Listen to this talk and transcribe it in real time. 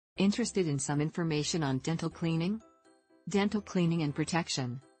Interested in some information on dental cleaning? Dental cleaning and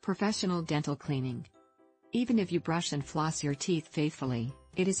protection, professional dental cleaning. Even if you brush and floss your teeth faithfully,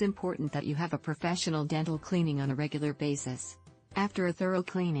 it is important that you have a professional dental cleaning on a regular basis. After a thorough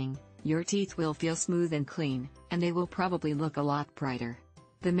cleaning, your teeth will feel smooth and clean, and they will probably look a lot brighter.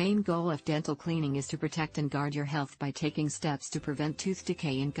 The main goal of dental cleaning is to protect and guard your health by taking steps to prevent tooth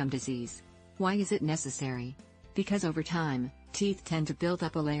decay and gum disease. Why is it necessary? Because over time, teeth tend to build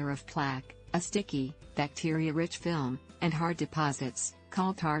up a layer of plaque, a sticky, bacteria-rich film, and hard deposits,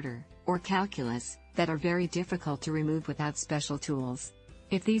 called tartar, or calculus, that are very difficult to remove without special tools.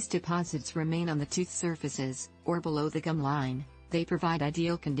 If these deposits remain on the tooth surfaces, or below the gum line, they provide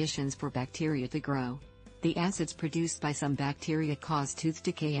ideal conditions for bacteria to grow. The acids produced by some bacteria cause tooth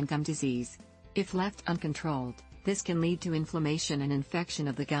decay and gum disease. If left uncontrolled, this can lead to inflammation and infection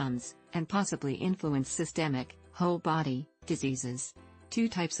of the gums, and possibly influence systemic, whole body, diseases. 2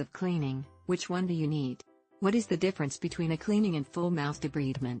 types of cleaning, which one do you need? What is the difference between a cleaning and full mouth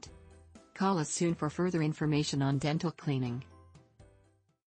debridement? Call us soon for further information on dental cleaning.